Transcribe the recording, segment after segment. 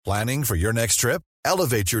Planning for your next trip?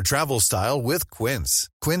 Elevate your travel style with Quince.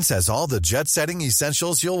 Quince has all the jet-setting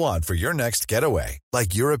essentials you'll want for your next getaway,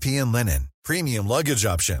 like European linen, premium luggage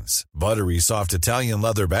options, buttery soft Italian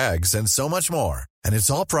leather bags, and so much more. And it's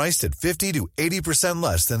all priced at 50 to 80%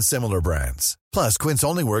 less than similar brands. Plus, Quince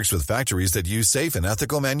only works with factories that use safe and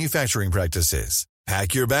ethical manufacturing practices.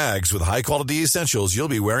 Pack your bags with high-quality essentials you'll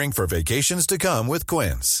be wearing for vacations to come with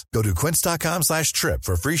Quince. Go to quince.com/trip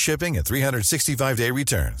for free shipping and 365-day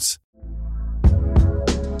returns.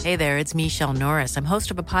 Hey there, it's Michelle Norris. I'm host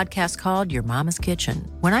of a podcast called Your Mama's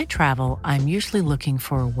Kitchen. When I travel, I'm usually looking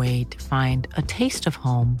for a way to find a taste of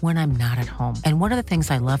home when I'm not at home. And one of the things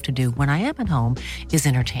I love to do when I am at home is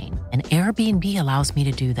entertain. And Airbnb allows me to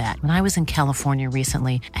do that. When I was in California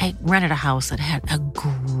recently, I rented a house that had a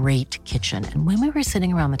great kitchen. And when we were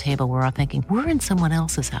sitting around the table, we were all thinking, we're in someone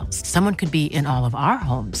else's house. Someone could be in all of our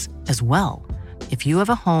homes as well. If you have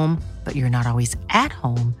a home, but you're not always at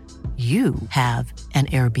home, you have an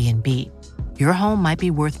Airbnb. Your home might be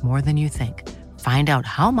worth more than you think. Find out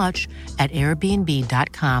how much at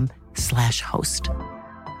airbnb.com/host.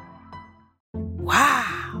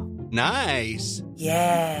 Wow. Nice.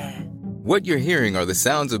 Yeah. What you're hearing are the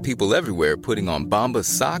sounds of people everywhere putting on Bombas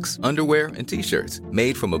socks, underwear, and T-shirts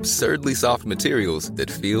made from absurdly soft materials that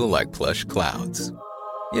feel like plush clouds.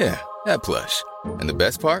 Yeah, that plush. And the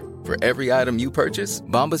best part? For every item you purchase,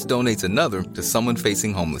 Bombas donates another to someone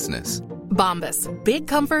facing homelessness. Bombas. Big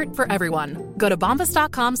comfort for everyone. Go to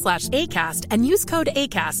bombas.com/ACAST and use code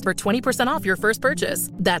ACAST for 20% off your first purchase.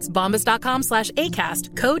 That's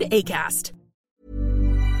bombas.com/ACAST. Code ACAST.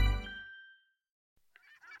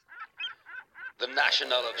 The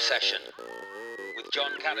National Obsession with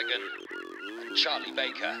John Cadigan and Charlie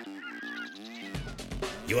Baker.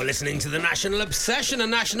 You're listening to The National Obsession, a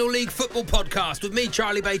National League football podcast with me,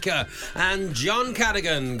 Charlie Baker, and John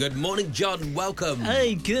Cadigan. Good morning, John. Welcome.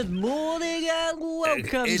 Hey, good morning and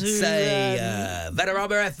welcome it's to a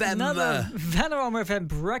Vanarama FM. another Vanarama FM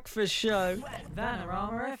breakfast show.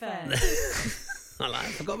 Vanarama FM.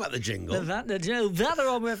 I forgot about the jingle.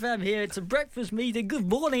 Vanarama FM here. It's a breakfast meeting. Good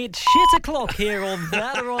morning. It's shit o'clock here on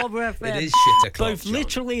Vanarama FM. It is shit o'clock, both John.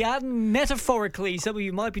 Literally and metaphorically. Some of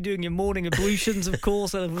you might be doing your morning ablutions, of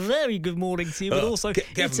course. And a very good morning to you. But also,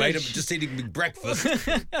 careful, mate. I'm just eating big breakfast.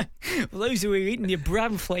 For those who are eating your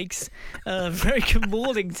bran flakes, very good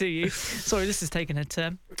morning to you. Sorry, this is taking a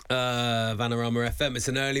turn. Vanarama FM. It's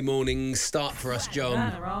an early morning start for us, John.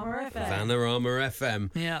 Vanarama FM. Vanarama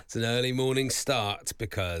FM. Yeah. It's an early morning start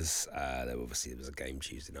because there was a game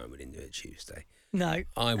Tuesday night. We didn't do it Tuesday. No.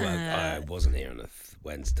 I wasn't here on a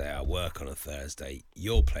Wednesday. I work on a Thursday.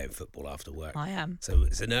 You're playing football after work. I am. So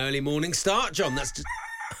it's an early morning start, John. That's just...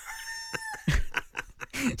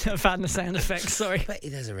 I found the sound effects, sorry. But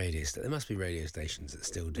there's a radio station. There must be radio stations that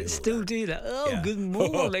still do Do that. Oh, Yeah. good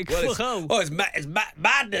morning. It's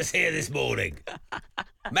madness here this morning.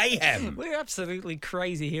 Mayhem. We're absolutely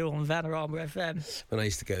crazy here on Vanarama FM. When I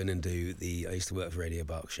used to go in and I used to work for Radio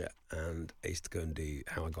Berkshire, and I used to go and do,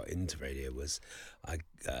 how I got into radio was I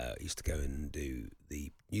used to go and do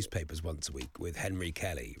the newspapers once a week with Henry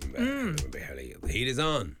Kelly. Remember Henry? The heat is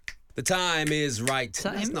on. The time is right.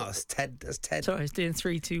 That's not, that's Ted. That's Ted. Sorry, I was doing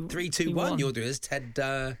 3, 2, 3, 2, 1. You're doing is Ted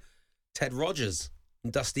Rogers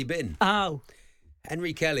and Dusty Bin. Oh.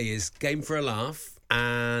 Henry Kelly is Game for a Laugh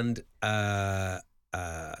and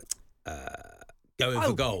Going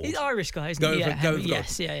for Gold. He's Irish guy, isn't he? Going for Gold.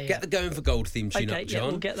 Yes, yeah. Get the Going for Gold theme tune up, John.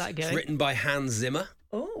 We'll get that going. It's written by Hans Zimmer.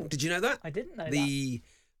 Oh. Did you know that? I didn't know that.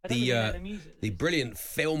 The brilliant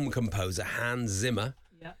film composer Hans Zimmer.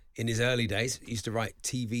 In his early days, he used to write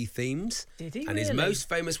TV themes. Did he? And his most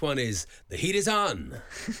famous one is "The Heat Is On."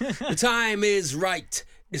 The time is right.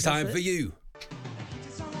 It's time for you.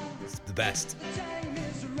 It's the best.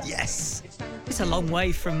 Yes. It's a long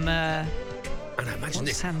way from. I know, imagine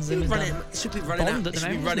this. Hans Zimmer's It should be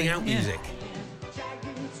running out music.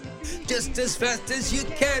 Just as fast as you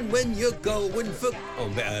can when you're going for. Oh,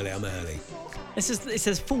 I'm a bit early. I'm early. It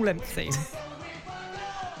says full length theme.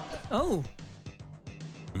 Oh.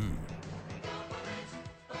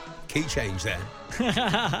 Key change there.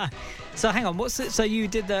 So hang on, what's it? So you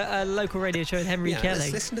did the local radio show with Henry Kelly.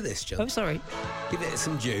 Let's listen to this, John. Oh, sorry. Give it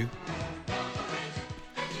some due.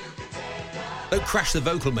 Don't crash the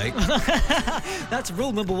vocal, mate. That's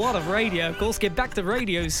rule number 1 of radio, of course. Get back to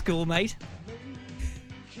radio school, mate.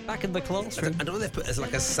 Back in the classroom. I don't know if they've put as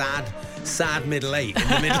like a sad middle 8 in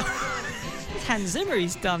the middle. Hans Zimmer,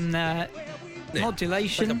 he's done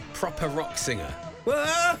modulation. Like a proper rock singer.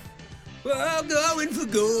 Whoa, we're going for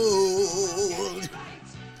gold.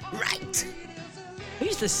 Right.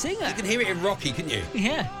 Who's the singer? You can hear it in Rocky, can you?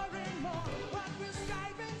 Yeah.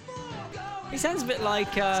 He sounds a bit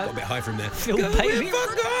like Got a bit high from there. Phil Bailey.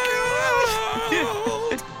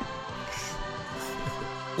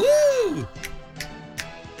 Woo!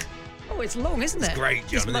 Oh, it's long, isn't it? It's great,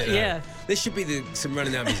 John. Isn't it? Yeah. This should be some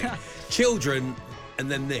running down music. Children,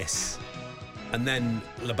 and then this, and then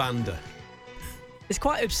La Banda. It's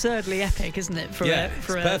quite absurdly epic, isn't it? For a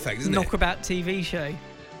perfect, isn't it? knockabout TV show.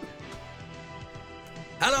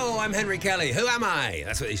 Hello, I'm Henry Kelly. Who am I?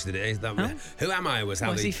 That's what he used to do. Who am I was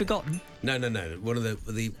how Has they... he forgotten? No. One of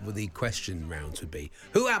the question rounds would be,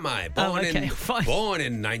 who am I? Born in fine. Born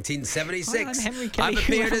in 1976. Hi, I'm Henry Kelly. I've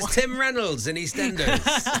appeared as Tim Reynolds in EastEnders.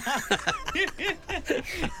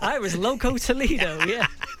 I was Loco Toledo, yeah,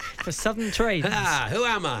 for Southern Trains. Who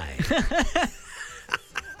am I?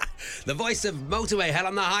 The voice of motorway hell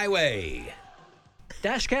on the highway.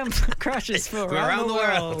 Dashcam crashes for around the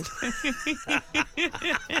world.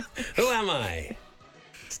 Who am I?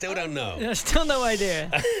 Still don't know. Yeah, still no idea.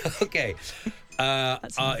 Okay. So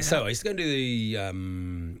I used to go and do the...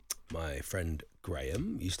 my friend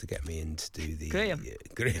Graham used to get me in to do the... Graham?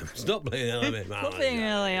 Graham. Stop playing element manager. Stop playing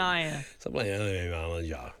element. Stop playing element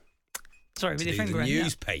manager. Sorry, with your friend Graham.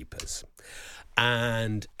 Newspapers.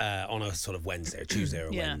 And on a sort of Wednesday or Tuesday or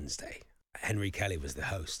Wednesday, Henry Kelly was the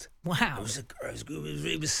host. Wow. It was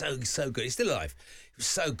so good. He's still alive. He was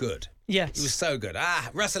so good. Yes. He was so good.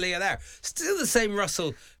 Russell, you're there. Still the same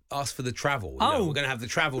Russell asked for the travel. Oh. We're going to have the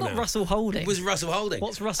travel Not now. Russell Holding. It was Russell Holding.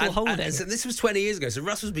 What's Russell Holding? And so this was 20 years ago, so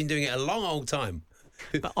Russell's been doing it a long old time.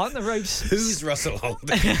 But on the road... Who's Russell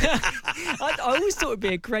Holding? I always thought it'd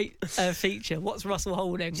be a great feature. What's Russell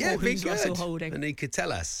Holding? Yeah, or who's Russell Holding? And he could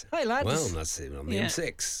tell us. Hey, lads. Well, that's it. On the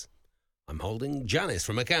M6. I'm holding Janice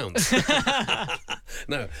from accounts.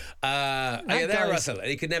 No, there, Russell.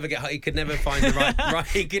 He could never find the right.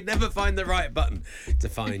 He could never find the right button to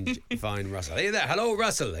find Russell. Are you there? Hello,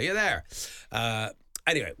 Russell. Are you there?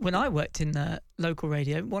 Anyway, when I worked in local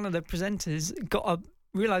radio, one of the presenters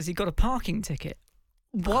realised he got a parking ticket.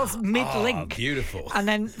 Was mid-link. Beautiful. And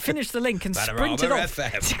then finished the link and Vanarama sprinted off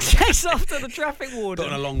FM. to chase after the traffic warden.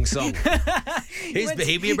 Put on a long song. Here's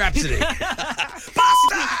Bohemian Rhapsody. Bastard!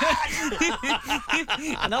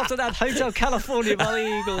 And after that, Hotel California by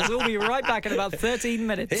the Eagles. We'll be right back in about 13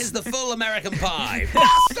 minutes. Here's the full American Pie.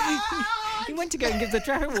 Bastard! He went to go and give the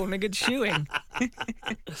traffic warden a good shoeing.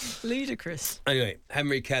 Ludicrous. Anyway,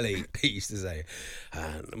 Henry Kelly, he used to say,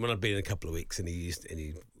 when I'd been in a couple of weeks,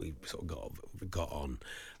 we sort of got on.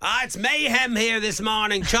 It's mayhem here this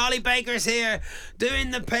morning. Charlie Baker's here doing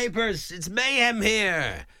the papers. It's mayhem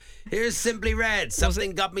here. Here's Simply Red.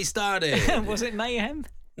 Something got me started. Was it mayhem?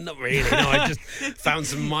 Not really. No, I just found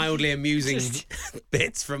some mildly amusing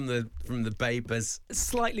bits from the papers.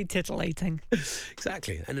 Slightly titillating.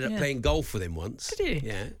 Exactly. Ended up playing golf with him once. Did you?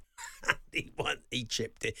 Yeah. He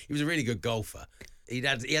chipped it. He was a really good golfer. He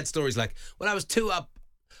had stories like, well, I was two up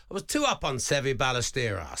on Sevi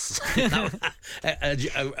Ballesteros.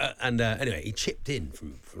 Anyway, he chipped in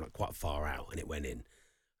from like quite far out, and it went in.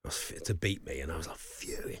 I was fit to beat me, and I was like,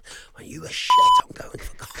 furious. Well, you were shit. I'm going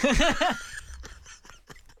for golf.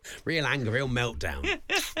 Real anger, real meltdown.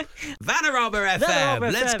 Vanarama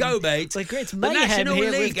FM. Let's go, mate. The great the mayhem National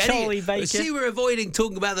here League. with Charlie Baker. See, we're avoiding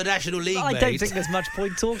talking about the National League, I mate. don't think there's much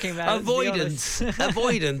point talking about Avoidance. it.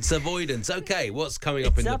 Avoidance. Okay, what's coming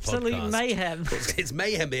up in the podcast? It's absolute mayhem. It's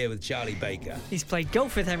mayhem here with Charlie Baker. He's played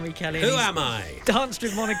golf with Henry Kelly. Who am I? Danced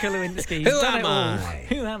with Monica Lewinsky. Who am I?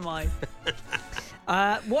 Who am I?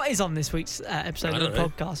 What is on this week's episode of the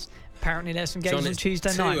podcast? Apparently there's some games on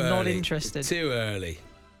Tuesday night. Early. Not interested. Too early.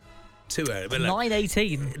 But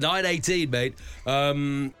 9:18. 9:18, mate.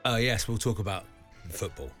 Yes, we'll talk about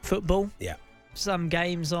foottle. Football? Yeah. Some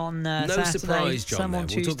games on no Saturday. surprise, John. Some on We'll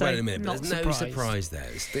Tuesday. talk about it in a minute. But Not there's no surprise there.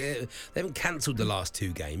 They haven't cancelled the last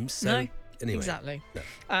two games. So no, anyway. exactly. No.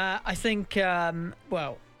 I think,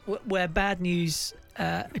 where bad news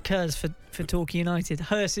occurs for Torquay United,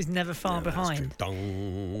 Hearse is never far behind.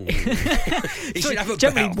 He should have a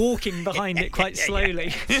generally bell. walking behind it quite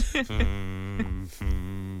slowly.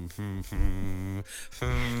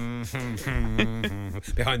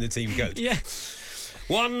 Behind the team coach. Yeah.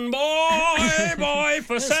 One boy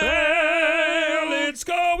for sale. It's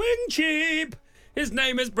going cheap. His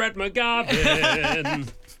name is Brett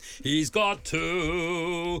McGavin. He's got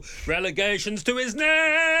 2 relegations to his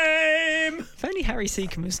name. If only Harry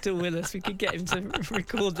Seacombe was still with us, we could get him to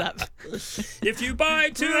record that. If you buy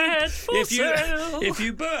 2, if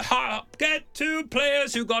you get 2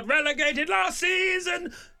 players who got relegated last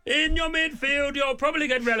season in your midfield, you'll probably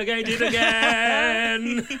get relegated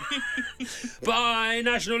again. Buy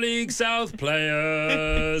National League South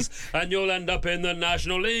players, and you'll end up in the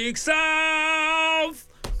National League South.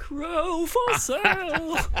 Crow for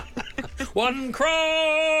sale. One crow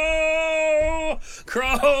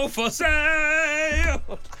for sale.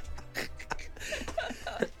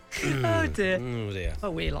 Oh dear. Oh dear.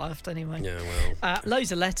 Oh, we laughed anyway. Yeah, well.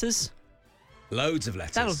 Loads of letters. Loads of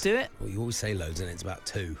letters. That'll do it. Well, you always say loads and it's about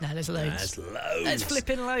 2. No, there's loads. There's loads. There's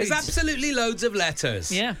flipping loads. There's absolutely loads of letters.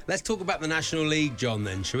 Yeah. Let's talk about the National League, John,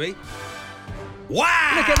 then, shall we?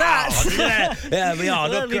 Wow! Look at that. Yeah, we are.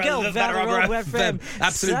 There we go. Vanarama FM.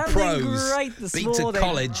 Absolute Sounding pros. great this beat morning. to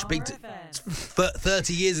college. Beat to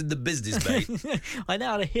 30 years in the business, mate. I know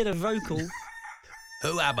how to hit a vocal.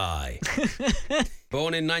 Who am I?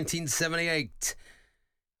 Born in 1978.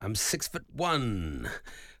 I'm 6'1".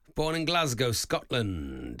 Born in Glasgow,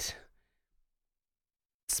 Scotland.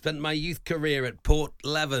 Spent my youth career at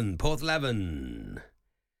Porthleven.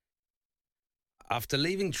 After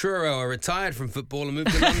leaving Truro, I retired from football and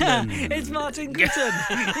moved to London. It's Martin Gutton.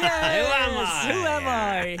 Yes. Who am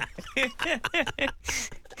I?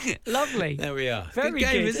 Lovely. There we are. Very good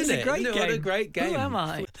game, good. isn't It's it? a great Isn't it? What a game. great game. Who am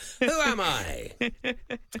I? Who am I?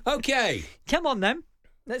 Okay. Come on then.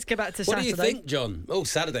 Let's go back to What Saturday. do you think, John? Oh,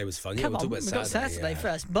 Saturday was fun. Yeah, Come we'll on, talk about we've got Saturday yeah.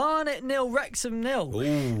 first. Barnet 0, Wrexham 0,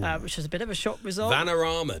 Ooh. which was a bit of a shock result.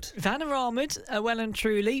 Vanarama. Well and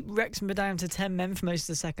truly. Wrexham were down to 10 men for most of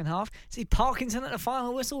the second half. See, Parkinson at the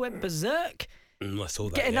final whistle went berserk. I saw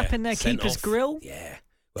that. Getting up in their Sent keeper's off. grill. Yeah.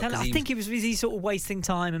 I think he was busy sort of wasting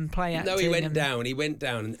time and play acting. No, he went down. He went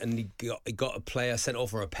down and he got a player sent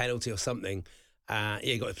off or a penalty or something.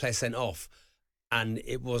 He got a player sent off, and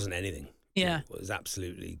it wasn't anything. Yeah. It was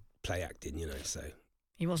absolutely play acting, so.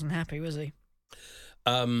 He wasn't happy, was he?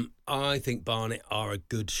 I think Barnet are a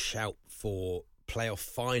good shout for playoff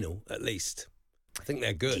final, at least. I think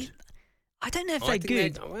they're good. I don't know if I they're think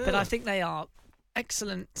good, well. but I think they are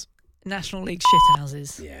excellent National League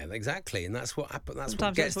shithouses. Yeah, exactly. And that's what happened. That's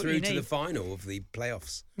Sometimes what gets that's what through you to the need. final of the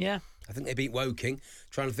playoffs. Yeah. I think they beat Woking.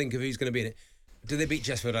 Trying to think of who's going to be in it. Do they beat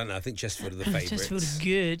Chesterfield? I don't know. I think Chesterfield are the favourites. Chesterfield are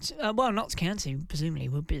good. Well, Notts County presumably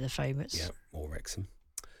would be the favourites. Yeah, or Wrexham.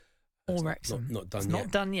 Or Wrexham. Not done it's yet.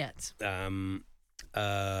 Not done yet.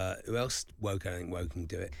 Who else? Woking. I think Woking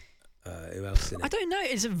do it. Who else in it? I don't know.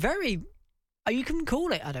 It's a very... You can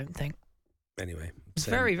call it, I don't think. Anyway. It's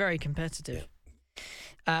so- very, very competitive.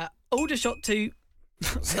 Aldershot 2...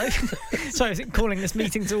 Sorry, I was calling this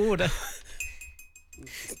meeting to order.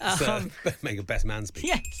 Make a best man speech.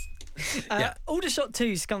 Yes. Yeah. Aldershot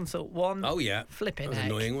 2, Scunthorpe 1. Oh, yeah. Flipping That was heck.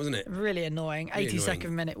 annoying, wasn't it? Really annoying. Really 82nd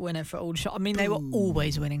annoying. minute winner for Aldershot. I mean, they were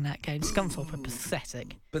always winning that game. Scunthorpe are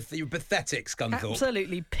pathetic. You're pathetic, Scunthorpe.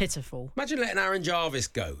 Absolutely pitiful. Imagine letting Aaron Jarvis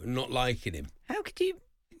go and not liking him. How could you...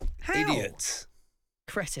 How? Idiots.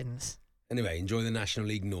 Cretins. Anyway, enjoy the National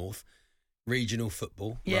League North. Regional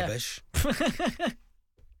football. Yeah. Rubbish.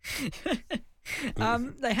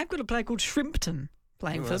 They have got a player called Shrimpton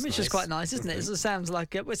playing Oh, for them, that's which is nice. quite nice, isn't it? Okay. It sounds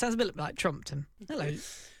like it sounds a bit like Trumpton. Hello,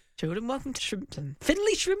 children. Welcome to Shrimpton.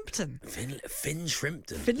 Finley Shrimpton. Finn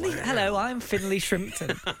Shrimpton. Finley. Wow. Hello, I'm Finley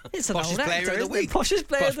Shrimpton. It's an Poshest old player actor, of the isn't it? week. Poshest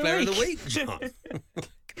player of the week. John.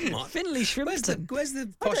 Come on. Finley Shrimpton. Where's the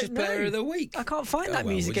I don't poshest player know. of the week? I can't find Oh, that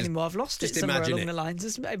well, music we'll anymore. I've lost it just somewhere imagine along it. the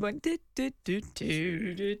lines. It went do do do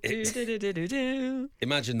do do do do do do.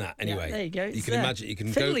 Imagine that. Anyway, there you go. You It's can there. imagine. You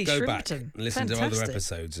can Finley go back Shrimpton. and listen to other Fantastic.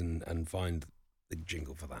 episodes and find the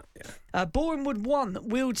jingle for that. Yeah. Bournemouth 1,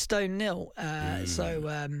 Wealdstone 0.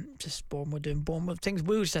 So just Bournemouth doing Bournemouth things.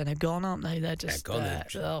 Wealdstone have gone, aren't they? They're just Gone. They're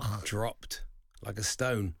dropped like a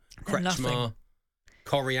stone. They're nothing. Kretschmar,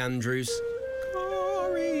 Corey Andrews.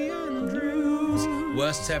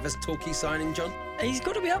 Worst ever Torquay signing, John. He's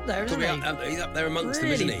got to be up there, isn't he? He's up there amongst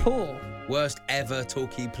really them, isn't he? poor. Worst ever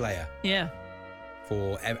Torquay player Yeah,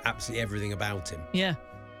 for absolutely everything about him. yeah.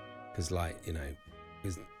 Because,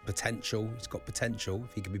 his potential, he's got potential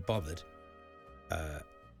if he can be bothered.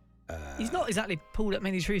 He's not exactly pulled up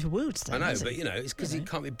many trees for Wealdstone. I know, has he? but, it's because he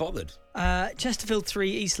can't be bothered. Chesterfield 3,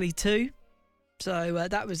 Eastleigh 2. So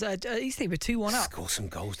that was Eastleigh were 2-1 up. Score some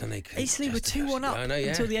goals, don't they? Eastleigh were 2-1 up I know, yeah.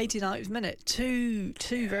 until the 89th minute. Two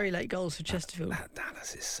very late goals for Chesterfield.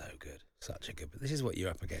 Dallas is so good. Such a good. But this is what you're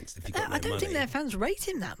up against if you've got no I don't think money. their fans rate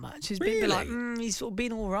him that much. He's been like, Really? he's sort of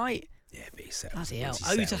been all right. Yeah, but he's settled. Bloody hell. Once he's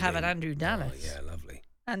Oh, to settled have in- an Andrew Dallas. Oh, yeah, lovely.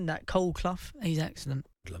 And that Cole Clough, he's excellent.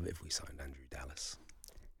 I'd love it if we signed Andrew Dallas.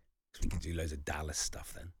 'Cause we can do loads of Dallas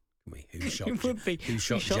stuff then. Can we? Who shot? It would be. Who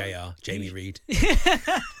shot shot- JR? Jamie Reed.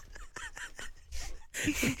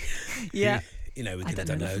 Yeah. We I could have don't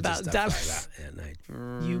done know loads enough of about stuff like that. Yeah,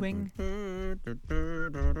 no. Ewing.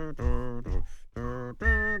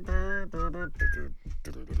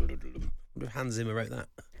 Wonder if Hans Zimmer wrote that.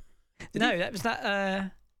 No, that was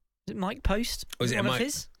that. Was it Mike Post? Was it one Mike? of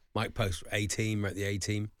his? Mike Post, A-Team, wrote the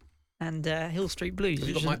A-Team. and Hill Street Blues. Have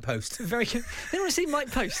you got Mike Post? Very good. They want to see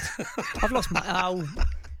Mike Post. I've lost my. Oh,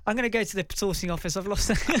 I'm going to go to the sourcing office. I've lost.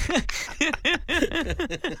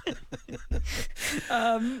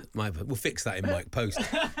 We'll fix that in Mike Post.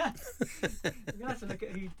 We're going to have to look at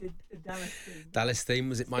who did the Dallas theme. Dallas theme,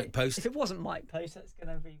 was it Mike Post? If it wasn't Mike Post, that's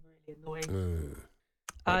going to be really annoying.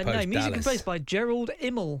 Mike No, Post, music Dallas. composed by Gerald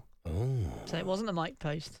Immel. Oh, So it wasn't a Mike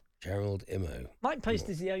Post. Gerald Immo. Mike Post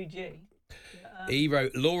is the OG. He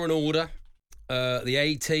wrote Law and Order, The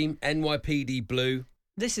A-Team, NYPD Blue.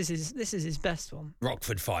 This is his best one.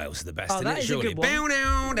 Rockford Files are the best, Oh, isn't that it? is a Surely. good one.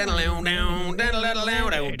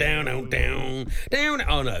 Down.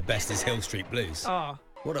 Oh no, best is Hill Street Blues. Ah,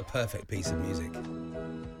 What a perfect piece of music.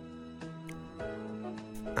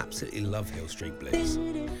 Absolutely love Hill Street Blues.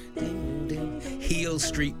 Hill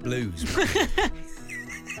Street Blues.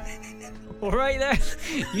 all right there.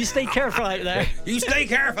 You stay careful out there. You stay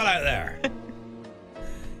careful out there.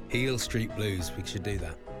 Hill Street Blues. We should do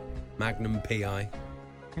that. Magnum PI.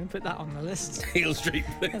 I'm going to put that on the list. Hill Street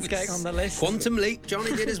Blues. That's going on the list. Quantum Leap.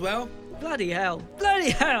 Johnny did as well. Bloody hell.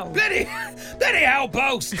 Bloody hell. Bloody hell,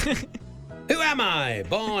 Post! Who am I?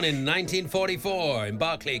 Born in 1944 in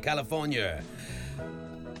Berkeley, California.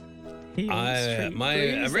 Street My Blues,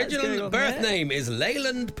 that's going original on birth there. name is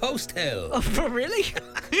Leyland Posthill. Oh, really?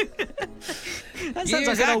 That sounds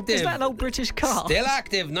like is that an old British car? Still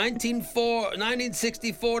active,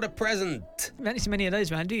 1964 to present. You haven't seen many of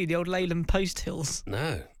those around, do you? The old Leyland Post Hills.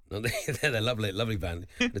 No, they're a lovely band.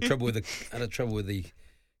 Had a trouble with the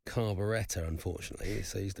carburettor, unfortunately,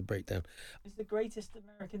 so he used to break down. Is the Greatest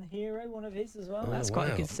American Hero one of his as well? Oh, That's quite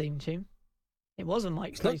wow. a good theme tune. It was a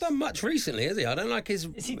Mike He's not Post. done much recently, has he? I don't like his...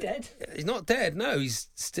 Is he dead? He's not dead, no. He's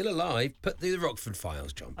still alive. But do the Rockford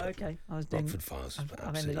Files, John. Okay, I was doing. Rockford Files.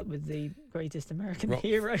 I've ended up with the Greatest American Rock-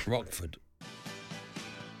 Hero. Rockford.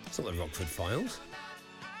 It's not the Rockford Files.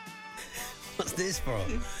 What's this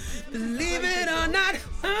from? Believe it or not,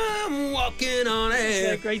 I'm walking on It's the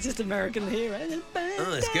air. Greatest American Hero.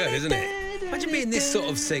 Oh, it's good, isn't it? Imagine being this sort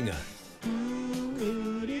of singer.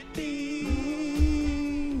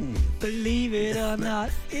 Believe it or not,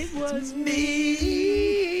 it was me.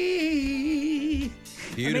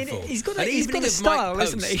 Beautiful. I mean, he's got a, An he's got evening a of style, Mike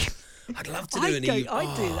isn't he? Post. I'd love to do an evening.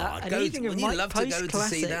 I'd do that. An evening of Mike love Post to go classics.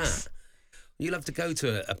 to see that. You love to go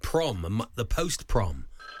to a prom, the post prom.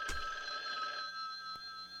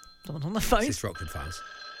 Someone on the phone. Is this Rockford Files?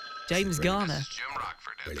 James Garner.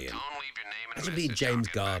 Brilliant. Imagine being James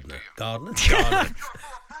Gardner. Gardner? My friend,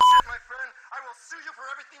 I will sue you for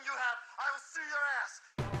everything you have. I will sue your ass.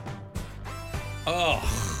 Oh,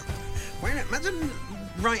 imagine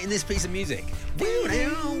writing this piece of music.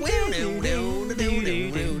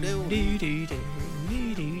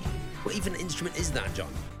 What even instrument is that, John?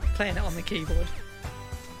 Playing it on the keyboard.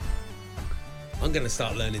 I'm going to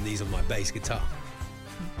start learning these on my bass guitar.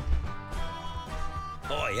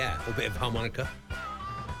 Oh, yeah. A bit of harmonica.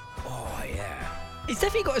 Oh, yeah. He's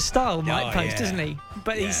definitely got a style, Mike Post, yeah. doesn't he?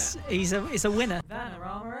 But Yeah. he's a winner.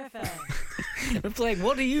 Vanarama FM. We're playing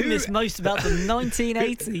What Do You Miss Most About the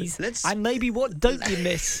 1980s? Let's- And maybe what don't you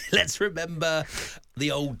miss? Let's remember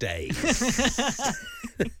the old days.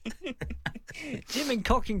 Jim in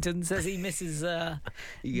Cockington says he misses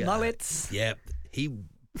Yeah. mullets. Yep. He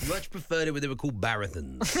much preferred it when they were called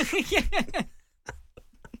marathons.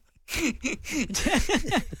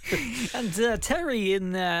 And Terry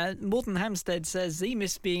in Morton Hampstead says he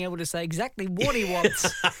missed being able to say exactly what he wants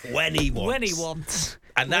When he wants. when he wants.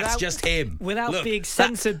 And that's Without- just him. Without Look, being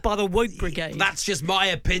censored by the woke brigade. That's just my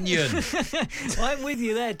opinion. I'm with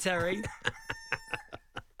you there, Terry.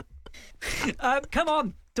 Come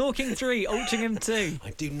on. Dorking 3, Altrincham 2.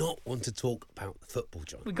 I do not want to talk about the football,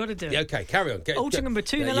 John. We've got to do it. Yeah, okay, carry on. Altrincham were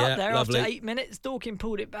 2-0 Yeah, up there lovely. after 8 minutes. Dorking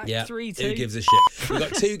pulled it back Yeah, 3-2. who gives a shit? We've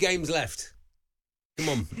got 2 games left. Come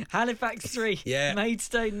on. Halifax 3. Yeah.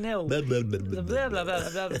 Maidstone 0. Blah, blah, blah, Blah, blah, blah, blah,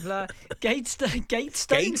 blah, blah, blah. Gatestone.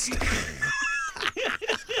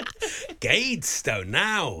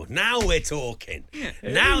 Gadestone. Now we're talking.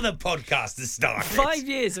 Now the podcast has started. 5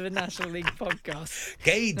 years of a National League podcast.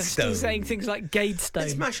 I'm still Gadestone. saying things like Gatestone.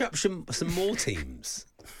 Let's mash up some more teams.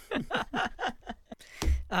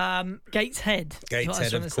 Gateshead. is what I was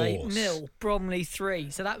Gateshead, trying of to say. course. 0. Bromley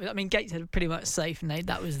 3. So that was, Gateshead were pretty much safe, and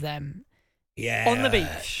that was them. Yeah. On the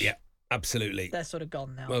beach. Yeah, absolutely. They're sort of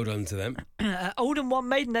gone now. Well done to them. Oldham 1,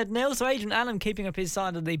 Maidenhead 0. So Adrian Allen keeping up his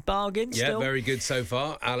side of the bargain Yeah, still. very good so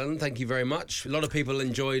far. Alan, thank you very much. A lot of people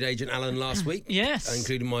enjoyed Agent Alan last week. Yes.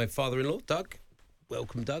 Including my father-in-law, Doug.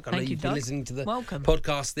 Welcome, Doug. I know Thank you, you've been Doug. listening to the Welcome.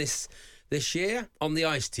 podcast this year. On the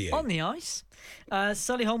ice to you. On the ice.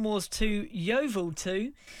 Solihull Moors 2, Yeovil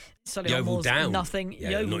 2. Solihull Yeovil Moors, down. nothing. Yeah,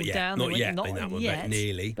 Yeovil not yet. down. Not They yet went- in that Not one, but yet,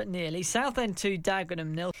 nearly. But nearly. Southend 2,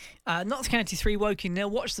 Dagenham 0. Notts County 3, Woking 0.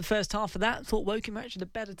 Watched the first half of that. Thought Woking were actually the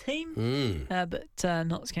better team. But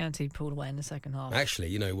Notts County pulled away in the second half. Actually,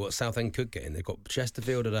 you know what Southend could get in? They've got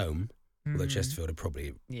Chesterfield at home. Although Chesterfield are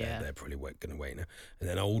probably they're probably going to wait now, and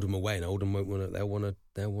then Oldham away, and Oldham won't want to. They'll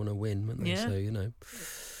want to win, won't they? Yeah. So you know.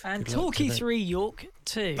 And good luck Torquay to them. 3, York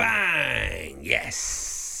 2. Bang!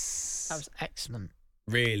 Yes. That was excellent.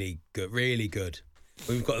 Really good. Really good.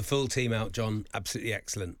 We've got the full team out, John. Absolutely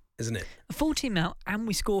excellent, isn't it? A full team out, and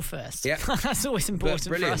we score first. Yeah. That's always important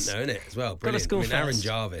Brilliant, for us. though, isn't it? As well, Gotta brilliant. score Aaron first.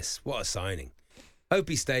 Jarvis, what a signing. Hope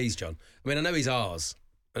he stays, John. I mean, I know he's ours.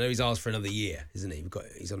 I know he's ours for another year, isn't he?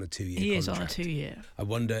 He's on a 2-year contract. He is on a 2-year. I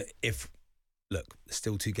wonder if, look, there's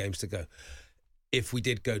still 2 games to go. If we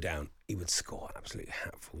did go down, he would score absolute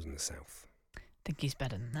hatfuls in the south. I think he's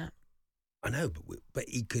better than that. I know, but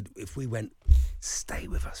he could, if we went, stay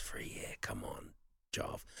with us for a year, come on,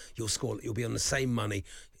 Jarv. You'll be on the same money,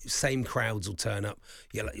 same crowds will turn up,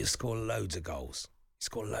 you'll score loads of goals.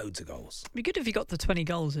 Score loads of goals. It'd be good if he got to 20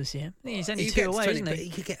 goals this year. I think he's only He 2 gets away, 20, isn't but he? he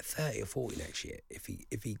could get 30 or 40 next year if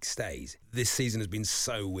he stays. This season has been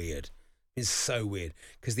so weird. It's so weird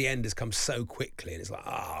because the end has come so quickly, and it's like,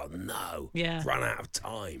 oh no, Yeah. run out of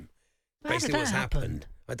time. How did Basically, that what's happen? happened.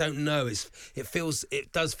 I don't know.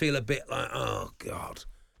 It does feel a bit like, oh God.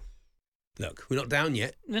 Look, we're not down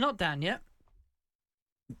yet. They're not down yet.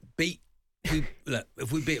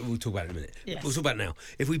 If we beat, we'll talk about it in a minute. Yes. We'll talk about it now.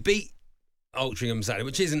 If we beat Altrincham Saturday,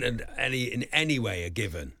 which isn't in any way a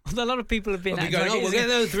given. Although a lot of people have been Well, we acting go, like we'll it get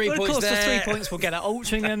is those 3 well, points of course, there. the 3 points we'll get at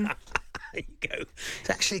Altrincham. There you go. It's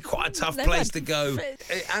actually quite a tough They've place had to go.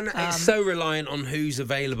 And it's so reliant on who's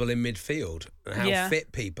available in midfield and how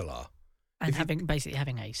fit people are. And basically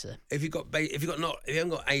having Asa. If you haven't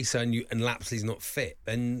got Asa and Lapsley's not fit,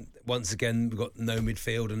 then once again we've got no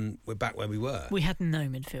midfield and we're back where we were. We had no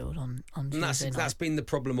midfield on And Tuesday night. that's been the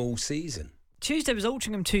problem all season. Tuesday was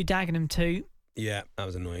Altrincham 2, Dagenham 2. Yeah, that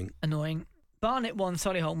was annoying. Barnet 1,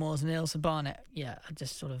 Solihull Moors 0. So Barnet, are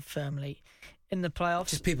just sort of firmly in the playoffs.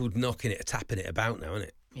 Just people knocking it, tapping it about now, isn't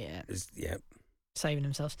it? Yeah. Yeah. Saving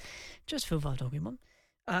themselves. Just Phil Vardogin one.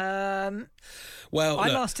 Well, I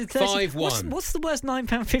look, lasted 30. 5-1. What's the worst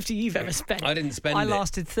 £9.50 you've ever spent? I didn't spend I it.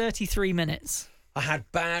 lasted 33 minutes. I had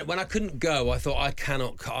when I couldn't go. I thought I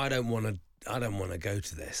don't want to go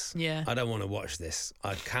to this. Yeah. I don't want to watch this.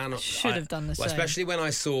 I cannot. Should have done the same. Especially when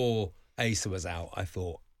I saw Asa was out. I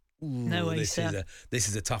thought, No Asa. This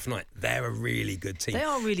is a tough night. They're a really good team. They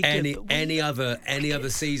are really good. But Any other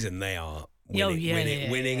season they are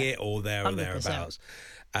winning it or there or 100%. thereabouts.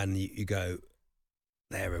 And you go,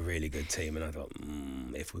 they're a really good team. And I thought,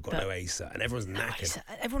 if we've got no Asa, and everyone's knackered.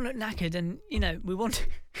 Everyone looked knackered, and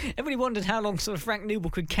everybody wondered how long sort of Frank Newell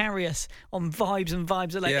could carry us on vibes and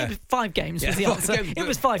vibes. Like, Yeah. It was 5 games was the 5 answer. games, It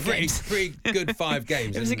was 5 pretty, games. Pretty good 5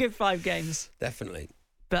 games. It was a and good 5 games. Definitely.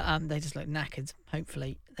 But they just look knackered.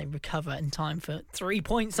 Hopefully they recover in time for 3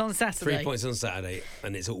 points on Saturday. 3 points on Saturday,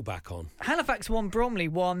 and it's all back on. Halifax 1, Bromley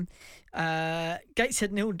 1.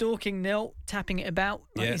 Gateshead 0, Dorking 0. Tapping it about,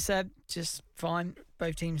 like you said, just fine.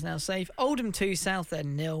 Both teams now safe. Oldham 2,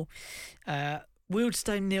 Southend 0.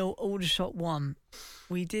 Wealdstone 0, Aldershot 1.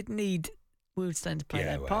 We did need Wealdstone to play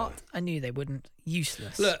their part. I knew they wouldn't.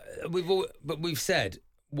 Useless. Look, we've said,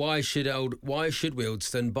 why should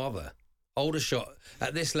Wealdstone bother? Aldershot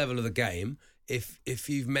at this level of the game, if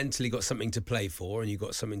you've mentally got something to play for and you've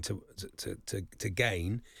got something to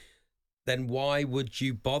gain, then why would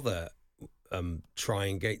you bother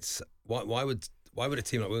trying against? Why would a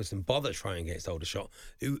team like Wealdstone bother trying against Aldershot,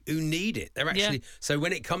 who need it? They're actually so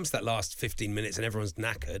when it comes to that last 15 minutes and everyone's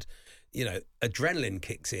knackered, adrenaline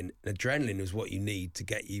kicks in. And adrenaline is what you need to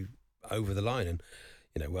get you over the line.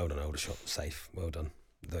 And well done, Aldershot, safe, well done.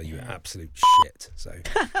 Though you were absolute shit. So.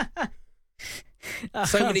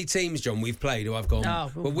 So many teams, John, we've played who I've gone,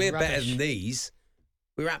 we're rubbish. better than these.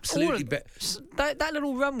 We're absolutely better. That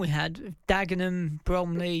little run we had, Dagenham,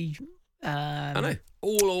 Bromley. I know.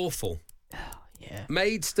 All awful. Yeah.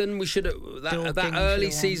 Maidstone, we should have. That early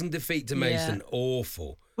season defeat to Maidstone,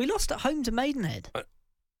 awful. We lost at home to Maidenhead.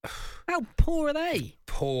 How poor are they?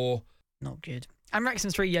 Poor. Not good. And Wrexham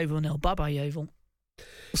 3, Yeovil 0. Bye-bye, Yeovil.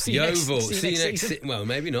 We'll see you Yeovil, see you next season. Well,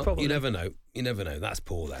 maybe not. Probably. You never know. That's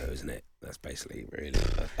poor, though, isn't it? That's basically really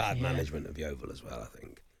bad management of Yeovil as well, I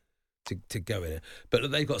think. To go in it,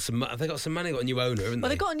 but they've got some money. They've got a new owner, haven't they? Well,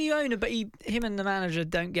 they've got a new owner, but him and the manager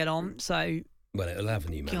don't get on. So, well, it'll have a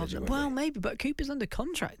new manager. well, maybe, but Cooper's under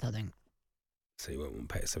contract, I think. So he won't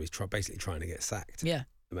pay. So he's basically trying to get sacked. Yeah,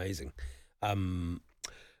 amazing.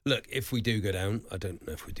 Look, if we do go down, I don't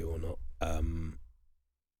know if we do or not.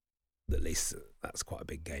 At least That's quite a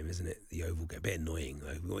big game, isn't it? The Oval game. A bit annoying,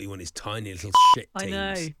 though. What you want is tiny little shit teams.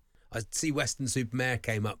 I know. I see Weston-super-Mare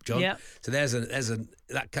came up, John. Yeah. So there's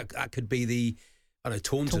that could be the, I don't know,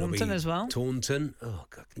 Taunton. Taunton as well. Taunton. Oh,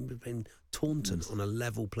 God, can you been Taunton on a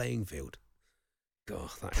level playing field? God,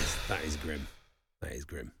 that is grim. That is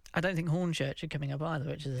grim. I don't think Hornchurch are coming up either,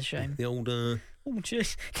 which is a shame. The old...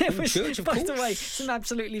 Hornchurch. Hornchurch, of by course. the way, some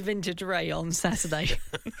absolutely vintage Ray on Saturday.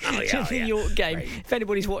 yeah. York game. Ray. If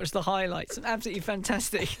anybody's watched the highlights, absolutely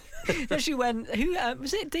fantastic. Especially when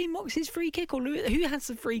was it Dean Moxey's free kick or who had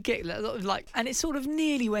the free kick? Like, and it sort of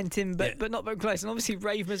nearly went in, but not very close. And obviously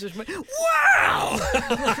Ravens just went, wow!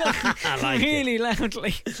 I like really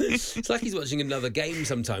loudly. It's like he's watching another game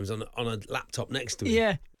sometimes on a laptop next to him.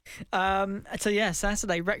 Yeah. So yeah,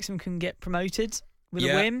 Saturday Wrexham can get promoted with a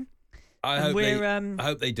win. I hope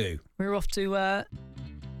they do. We're off to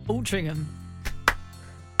Altrincham.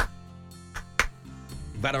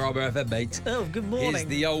 Vanarama FM, mate. Oh, good morning. Here's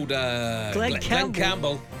the old Glenn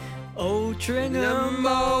Campbell. Altrincham,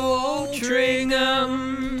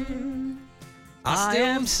 Altrincham. I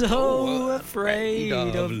am so afraid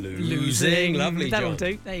of losing. Lovely, That'll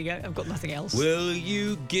John. do. There you go. I've got nothing else. Will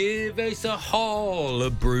you give Ace a haul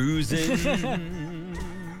of bruising?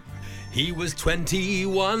 He was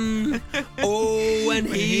 21. Oh, when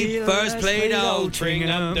he first played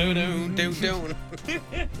Altrincham.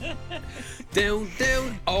 Down,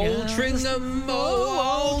 Altrincham,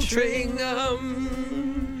 oh, Altrincham.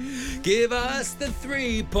 Give us the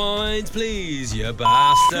 3 points, please, you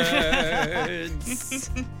bastards.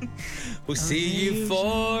 We'll see you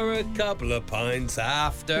for a couple of pints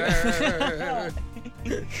after.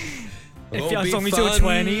 If you're only till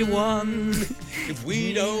 21. If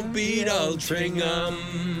we don't beat Altrincham.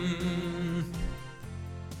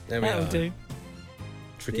 There we That'll are. do.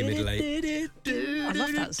 Tricky middle eight. I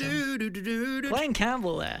love that song. Glenn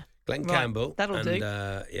Campbell there. Glenn Right, Campbell. that'll do.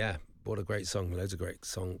 Yeah, what a great song. Loads of great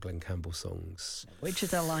Glenn Campbell songs.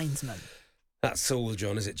 Wichita linesman. That's all,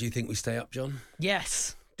 John, is it? Do you think we stay up, John?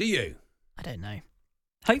 Yes. Do you? I don't know.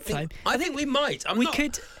 Hopefully. I think we might.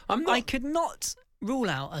 I could not rule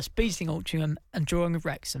out us beating Altrincham and drawing with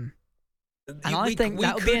Wrexham. And I think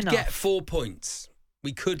that would be enough. We could get 4 points.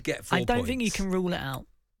 We could get 4 points. I don't think you can rule it out.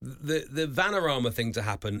 The Vanarama thing to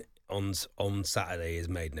happen on Saturday is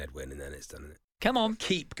made Ned win, and then it's done, isn't it? Come on.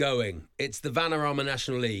 Keep going. It's the Vanarama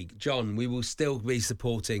National League. John, we will still be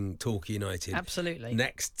supporting Torquay United. Absolutely.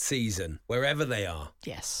 Next season, wherever they are.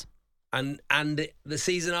 Yes. And the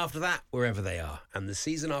season after that, wherever they are. And the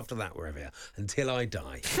season after that, wherever they are. Until I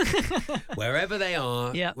die. Wherever they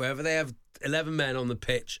are, wherever they have 11 men on the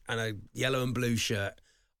pitch and a yellow and blue shirt,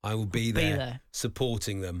 I will be there.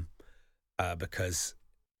 Supporting them because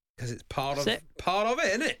it's part of it,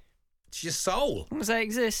 isn't it? It's your soul. As long as they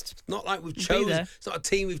exist. It's not like we've chosen. It's not a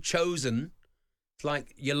team we've chosen. It's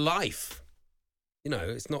like your life. You know,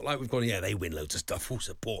 it's not like we've gone, they win loads of stuff, we'll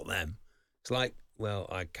support them. It's like, well,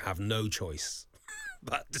 I have no choice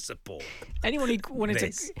but to support. Anyone who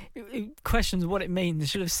who questions what it means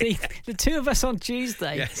should have seen the two of us on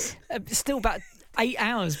Tuesday. Yes. Still about 8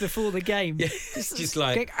 hours before the game. Yeah, it's just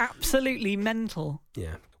like absolutely mental.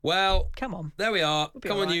 Yeah. Well, come on. There we are.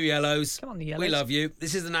 Come on, you yellows. Come on, the yellows. We love you.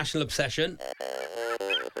 This is the National Obsession.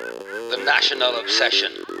 The National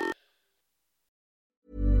Obsession.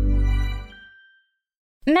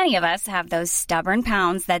 Many of us have those stubborn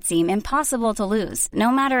pounds that seem impossible to lose, no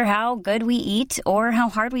matter how good we eat or how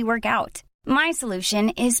hard we work out. My solution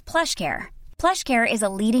is PlushCare. PlushCare is a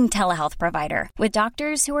leading telehealth provider with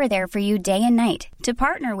doctors who are there for you day and night to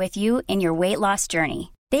partner with you in your weight loss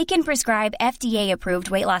journey. They can prescribe FDA-approved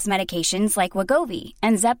weight loss medications like Wegovy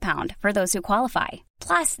and Zepbound for those who qualify.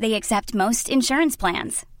 Plus, they accept most insurance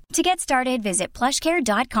plans. To get started, visit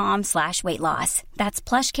plushcare.com/weightloss. That's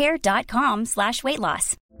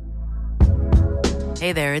plushcare.com/weightloss.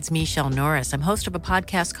 Hey there, it's Michelle Norris. I'm host of a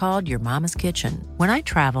podcast called Your Mama's Kitchen. When I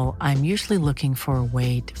travel, I'm usually looking for a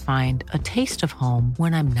way to find a taste of home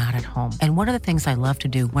when I'm not at home. And one of the things I love to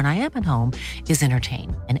do when I am at home is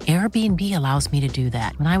entertain. And Airbnb allows me to do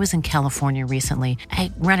that. When I was in California recently,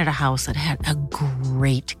 I rented a house that had a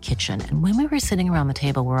great kitchen. And when we were sitting around the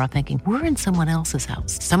table, we're all thinking, we're in someone else's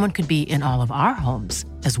house. Someone could be in all of our homes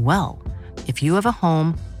as well. If you have a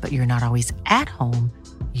home, but you're not always at home,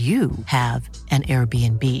 you have an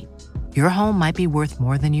Airbnb. Your home might be worth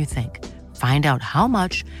more than you think. Find out how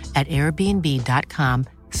much at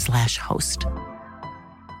airbnb.com/host.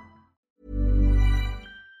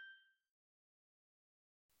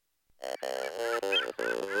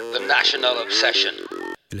 The National Obsession.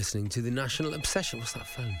 You're listening to the National Obsession. What's that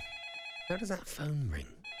phone? How does that phone ring?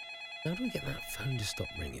 How do we get that phone to stop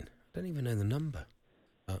ringing? I don't even know the number.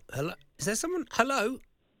 Hello? Is there someone? Hello?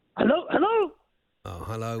 Hello? Oh,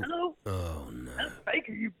 hello. Hello? Oh, no.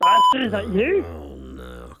 Baker, you bastard, is that you? Oh,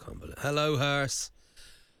 no. I can't believe it. Hello, Hearse.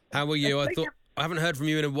 How are you? I haven't heard from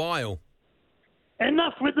you in a while.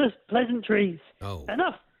 Enough with the pleasantries. Oh.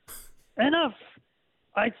 Enough.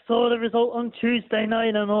 I saw the result on Tuesday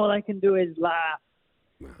night, and all I can do is laugh.